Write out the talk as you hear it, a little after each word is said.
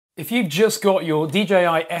If you've just got your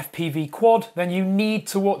DJI FPV quad, then you need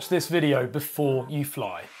to watch this video before you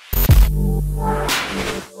fly.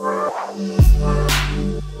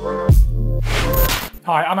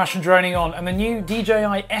 Hi, I'm Ash from DroningON, and the new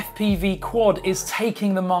DJI FPV quad is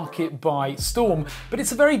taking the market by storm, but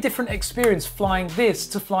it's a very different experience flying this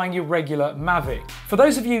to flying your regular Mavic. For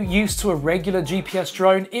those of you used to a regular GPS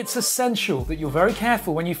drone, it's essential that you're very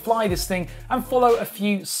careful when you fly this thing and follow a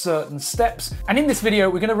few certain steps. And in this video,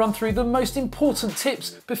 we're going to run through the most important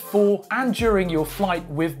tips before and during your flight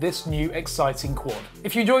with this new exciting quad.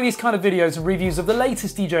 If you enjoy these kind of videos and reviews of the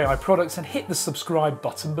latest DJI products, then hit the subscribe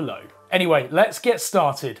button below. Anyway, let's get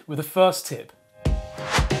started with the first tip.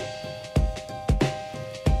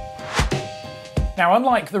 Now,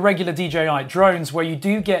 unlike the regular DJI drones where you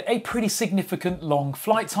do get a pretty significant long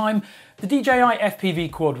flight time, the DJI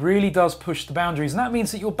FPV quad really does push the boundaries, and that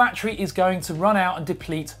means that your battery is going to run out and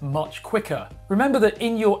deplete much quicker. Remember that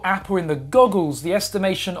in your app or in the goggles, the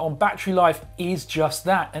estimation on battery life is just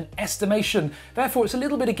that, an estimation. Therefore, it's a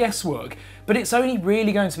little bit of guesswork, but it's only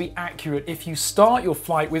really going to be accurate if you start your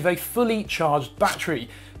flight with a fully charged battery,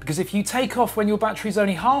 because if you take off when your battery is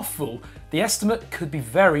only half full, the estimate could be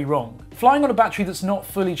very wrong. Flying on a battery that's not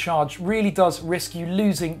fully charged really does risk you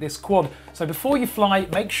losing this quad. So before you fly,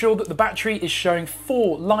 make sure that the battery is showing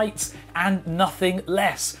 4 lights and nothing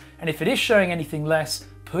less. And if it is showing anything less,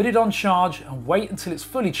 put it on charge and wait until it's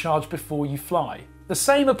fully charged before you fly. The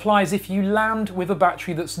same applies if you land with a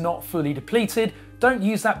battery that's not fully depleted. Don't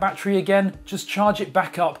use that battery again, just charge it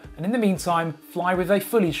back up, and in the meantime, fly with a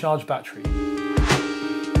fully charged battery.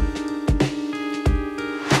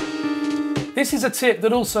 This is a tip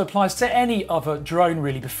that also applies to any other drone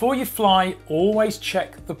really. Before you fly, always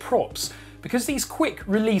check the props, because these quick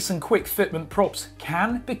release and quick fitment props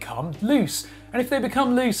can become loose. And if they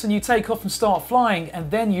become loose and you take off and start flying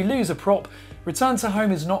and then you lose a prop, return to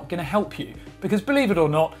home is not going to help you, because believe it or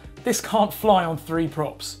not, this can't fly on 3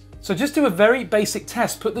 props. So just do a very basic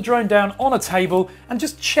test, put the drone down on a table and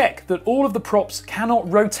just check that all of the props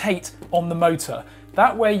cannot rotate on the motor.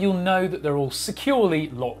 That way you'll know that they're all securely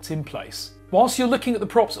locked in place. Whilst you're looking at the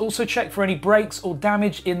props, also check for any breaks or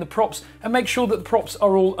damage in the props and make sure that the props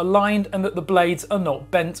are all aligned and that the blades are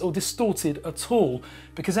not bent or distorted at all,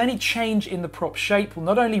 because any change in the prop shape will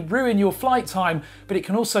not only ruin your flight time, but it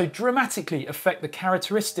can also dramatically affect the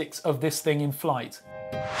characteristics of this thing in flight.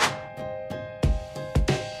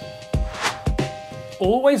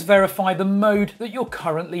 Always verify the mode that you're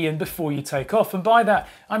currently in before you take off, and by that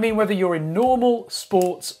I mean whether you're in normal,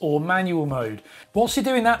 sports or manual mode. Whilst you're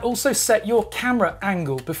doing that, also set your camera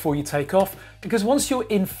angle before you take off, because once you're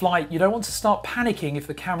in flight you don't want to start panicking if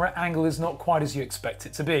the camera angle is not quite as you expect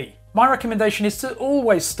it to be. My recommendation is to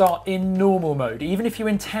always start in normal mode. Even if you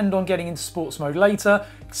intend on getting into sports mode later,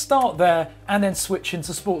 start there and then switch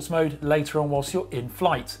into sports mode later on whilst you're in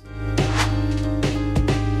flight.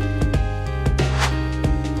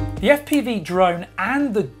 The FPV drone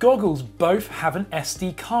and the goggles both have an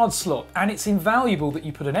SD card slot, and it's invaluable that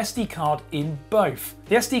you put an SD card in both.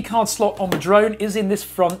 The SD card slot on the drone is in this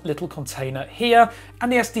front little container here,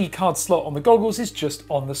 and the SD card slot on the goggles is just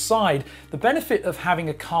on the side. The benefit of having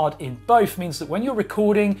a card in both means that when you're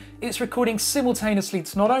recording, it's recording simultaneously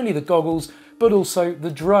to not only the goggles, but also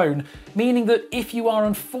the drone, meaning that if you are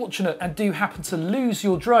unfortunate and do happen to lose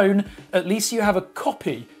your drone, at least you have a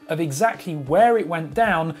copy of exactly where it went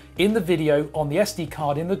down in the video on the SD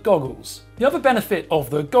card in the goggles. The other benefit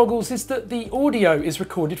of the goggles is that the audio is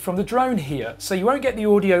recorded from the drone here, so you won't get the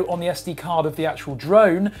audio on the SD card of the actual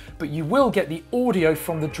drone, but you will get the audio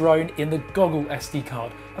from the drone in the goggle SD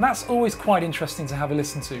card, and that's always quite interesting to have a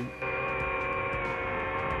listen to.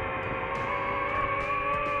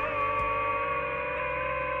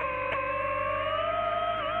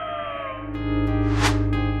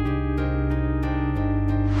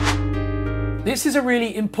 This is a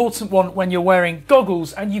really important one when you're wearing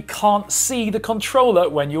goggles and you can't see the controller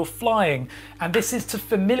when you're flying. And this is to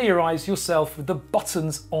familiarize yourself with the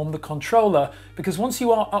buttons on the controller, because once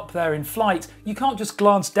you are up there in flight, you can't just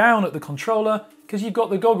glance down at the controller because you've got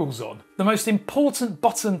the goggles on. The most important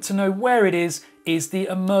button to know where it is the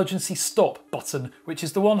emergency stop button, which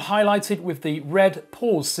is the one highlighted with the red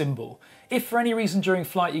pause symbol. If for any reason during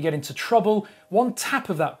flight you get into trouble, one tap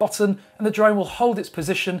of that button and the drone will hold its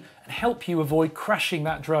position and help you avoid crashing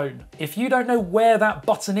that drone. If you don't know where that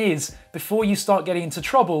button is before you start getting into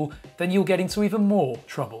trouble, then you'll get into even more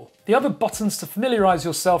trouble. The other buttons to familiarize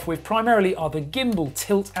yourself with primarily are the gimbal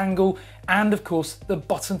tilt angle and of course the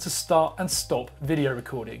button to start and stop video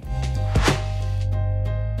recording.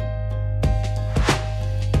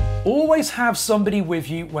 Always have somebody with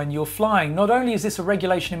you when you're flying. Not only is this a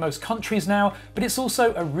regulation in most countries now, but it's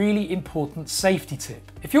also a really important safety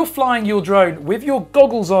tip. If you're flying your drone with your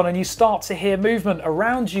goggles on and you start to hear movement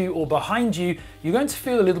around you or behind you, you're going to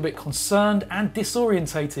feel a little bit concerned and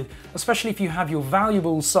disorientated, especially if you have your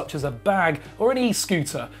valuables such as a bag or an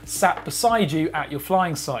e-scooter sat beside you at your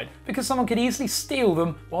flying site, because someone could easily steal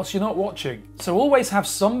them whilst you're not watching. So always have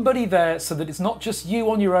somebody there so that it's not just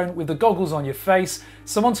you on your own with the goggles on your face,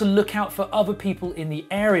 someone to look out for other people in the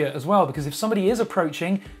area as well, because if somebody is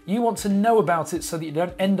approaching, you want to know about it so that you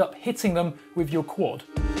don't end up hitting them with your quad.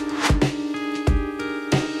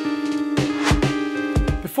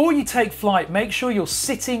 Before you take flight, make sure you're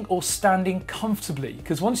sitting or standing comfortably,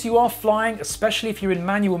 because once you are flying, especially if you're in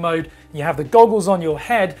manual mode and you have the goggles on your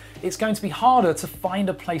head, it's going to be harder to find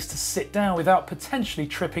a place to sit down without potentially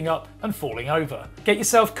tripping up and falling over. Get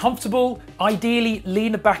yourself comfortable, ideally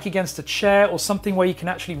lean back against a chair or something where you can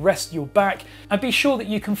actually rest your back, and be sure that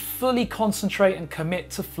you can fully concentrate and commit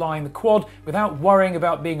to flying the quad without worrying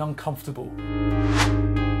about being uncomfortable.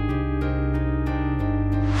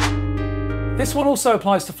 This one also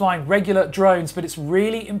applies to flying regular drones, but it's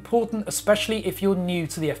really important, especially if you're new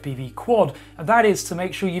to the FPV quad, and that is to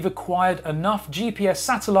make sure you've acquired enough GPS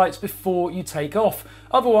satellites before you take off.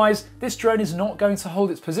 Otherwise, this drone is not going to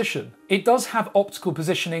hold its position. It does have optical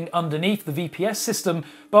positioning underneath the VPS system,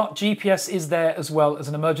 but GPS is there as well as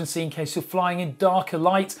an emergency in case you're flying in darker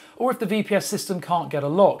light or if the VPS system can't get a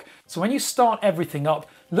lock. So when you start everything up,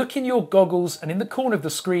 look in your goggles and in the corner of the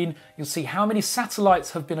screen, you'll see how many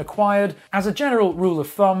satellites have been acquired. As a general rule of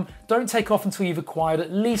thumb, don't take off until you've acquired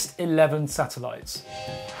at least 11 satellites.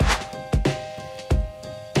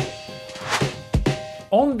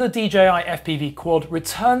 On the DJI FPV Quad,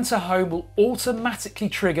 return to home will automatically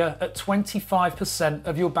trigger at 25%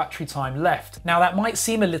 of your battery time left. Now that might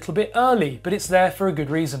seem a little bit early, but it's there for a good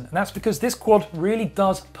reason. And that's because this quad really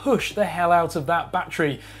does push the hell out of that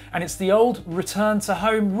battery. And it's the old return to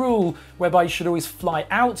home rule, whereby you should always fly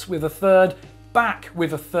out with a third, back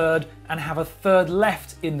with a third, and have a third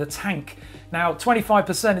left in the tank. Now,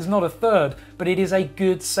 25% is not a third, but it is a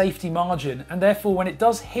good safety margin, and therefore when it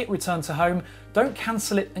does hit return to home, don't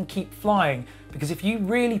cancel it and keep flying, because if you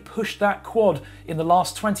really push that quad in the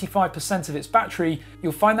last 25% of its battery,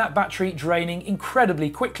 you'll find that battery draining incredibly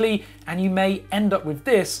quickly, and you may end up with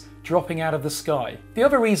this dropping out of the sky. The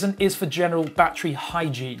other reason is for general battery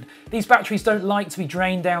hygiene. These batteries don't like to be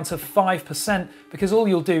drained down to 5% because all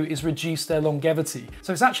you'll do is reduce their longevity.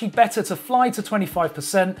 So it's actually better to fly to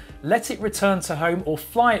 25%, let it return to home or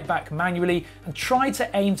fly it back manually, and try to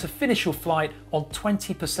aim to finish your flight on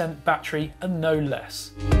 20% battery and no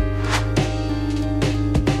less.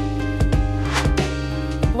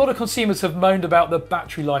 A lot of consumers have moaned about the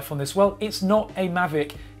battery life on this. Well, it's not a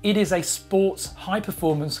Mavic. It is a sports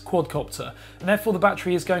high-performance quadcopter, and therefore the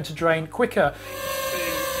battery is going to drain quicker.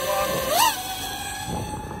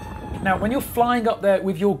 Now, when you're flying up there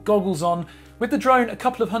with your goggles on, with the drone a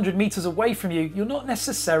couple of 100 meters away from you, you're not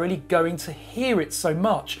necessarily going to hear it so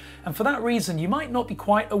much. And for that reason, you might not be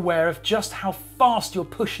quite aware of just how fast you're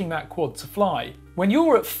pushing that quad to fly. When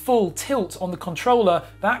you're at full tilt on the controller,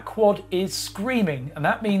 that quad is screaming, and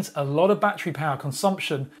that means a lot of battery power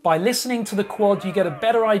consumption. By listening to the quad, you get a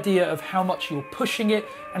better idea of how much you're pushing it,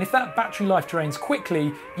 and if that battery life drains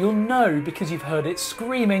quickly, you'll know because you've heard it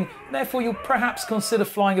screaming, therefore you'll perhaps consider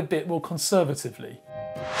flying a bit more conservatively.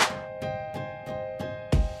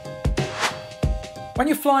 When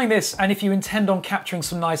you're flying this, and if you intend on capturing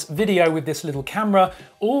some nice video with this little camera,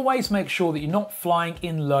 always make sure that you're not flying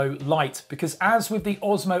in low light, because as with the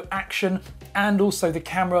Osmo Action and also the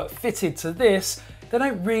camera fitted to this, they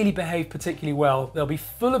don't really behave particularly well. They'll be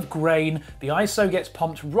full of grain, the ISO gets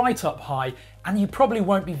pumped right up high, and you probably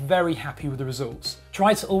won't be very happy with the results.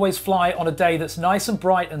 Try to always fly on a day that's nice and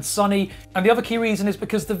bright and sunny, and the other key reason is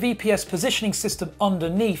because the VPS positioning system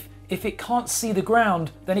underneath, if it can't see the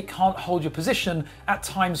ground, then it can't hold your position at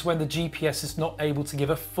times when the GPS is not able to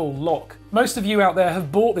give a full lock. Most of you out there have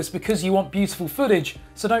bought this because you want beautiful footage,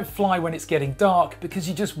 so don't fly when it's getting dark because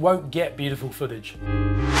you just won't get beautiful footage.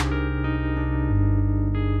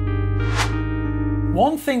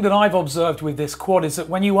 One thing that I've observed with this quad is that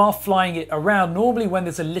when you are flying it around, normally when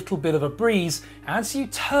there's a little bit of a breeze, as you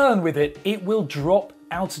turn with it, it will drop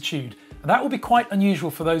altitude. And that will be quite unusual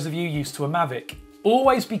for those of you used to a Mavic.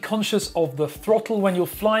 Always be conscious of the throttle when you're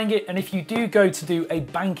flying it, and if you do go to do a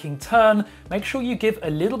banking turn, make sure you give a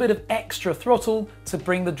little bit of extra throttle to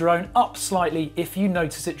bring the drone up slightly if you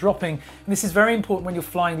notice it dropping. And this is very important when you're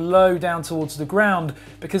flying low down towards the ground,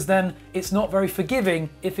 because then it's not very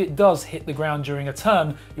forgiving if it does hit the ground during a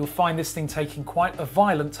turn. You'll find this thing taking quite a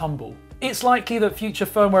violent tumble. It's likely that future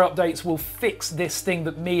firmware updates will fix this thing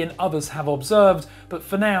that me and others have observed, but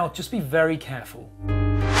for now, just be very careful.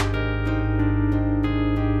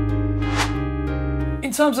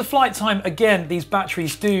 In terms of flight time, again, these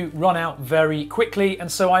batteries do run out very quickly,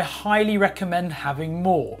 and so I highly recommend having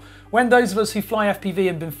more. When those of us who fly FPV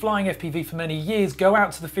and been flying FPV for many years go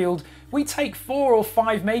out to the field, we take 4 or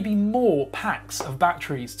 5, maybe more packs of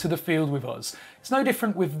batteries to the field with us. It's no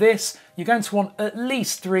different with this. You're going to want at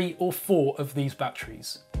least 3 or 4 of these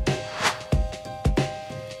batteries.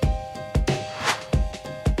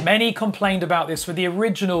 Many complained about this with the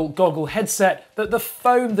original Goggle headset, that the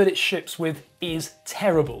foam that it ships with is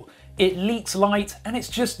terrible. It leaks light and it's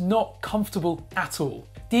just not comfortable at all.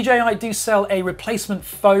 DJI do sell a replacement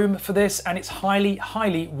foam for this, and it's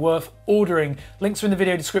highly worth ordering. Links are in the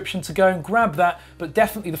video description to go and grab that, but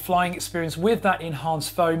definitely the flying experience with that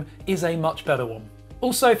enhanced foam is a much better one.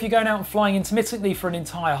 Also, if you're going out and flying intermittently for an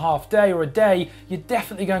entire half day or a day, you're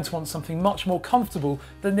definitely going to want something much more comfortable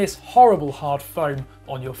than this horrible hard foam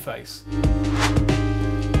on your face.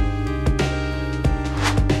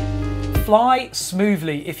 Fly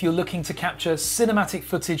smoothly if you're looking to capture cinematic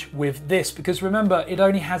footage with this, because remember, it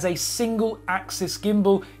only has a single axis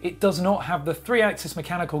gimbal. It does not have the 3-axis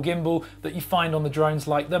mechanical gimbal that you find on the drones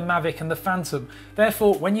like the Mavic and the Phantom.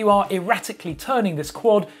 Therefore, when you are erratically turning this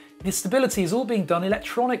quad, the stability is all being done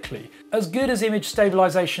electronically. As good as image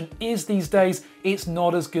stabilization is these days, it's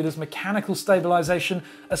not as good as mechanical stabilization,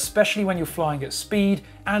 especially when you're flying at speed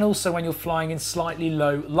and also when you're flying in slightly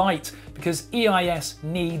low light, because EIS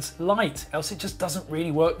needs light, else it just doesn't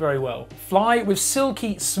really work very well. Fly with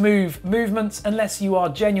silky smooth movements unless you are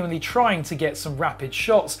genuinely trying to get some rapid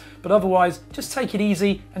shots, but otherwise just take it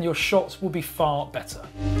easy and your shots will be far better.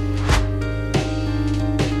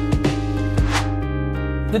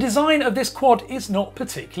 The design of this quad is not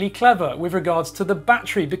particularly clever with regards to the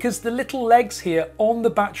battery, because the little legs here on the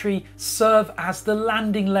battery serve as the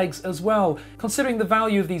landing legs as well. Considering the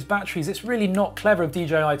value of these batteries, it's really not clever of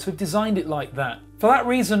DJI to have designed it like that. For that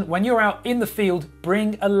reason, when you're out in the field,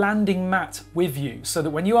 bring a landing mat with you so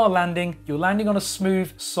that when you are landing, you're landing on a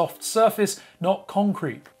smooth, soft surface, not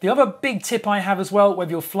concrete. The other big tip I have as well,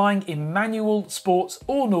 whether you're flying in manual, sports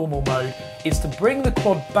or normal mode, is to bring the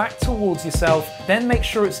quad back towards yourself, then make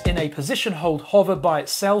sure it's in a position hold hover by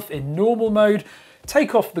itself in normal mode,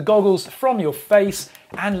 take off the goggles from your face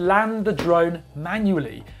and land the drone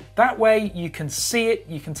manually. That way you can see it,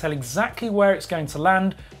 you can tell exactly where it's going to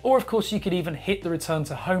land, or of course you could even hit the return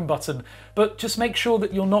to home button. But just make sure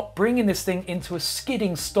that you're not bringing this thing into a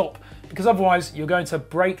skidding stop, because otherwise you're going to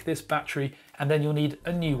break this battery and then you'll need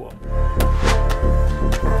a new one.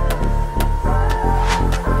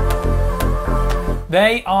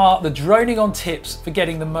 They are the DroningON tips for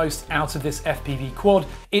getting the most out of this FPV quad.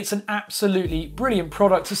 It's an absolutely brilliant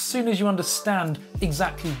product as soon as you understand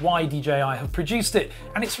exactly why DJI have produced it.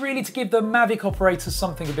 And it's really to give the Mavic operators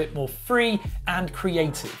something a bit more free and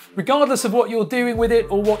creative. Regardless of what you're doing with it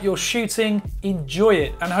or what you're shooting, enjoy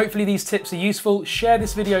it. And hopefully these tips are useful. Share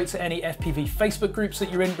this video to any FPV Facebook groups that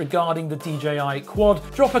you're in regarding the DJI quad.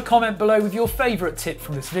 Drop a comment below with your favorite tip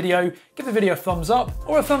from this video. Give the video a thumbs up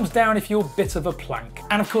or a thumbs down if you're a bit of a plank.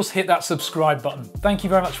 And of course, hit that subscribe button. Thank you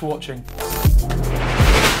very much for watching.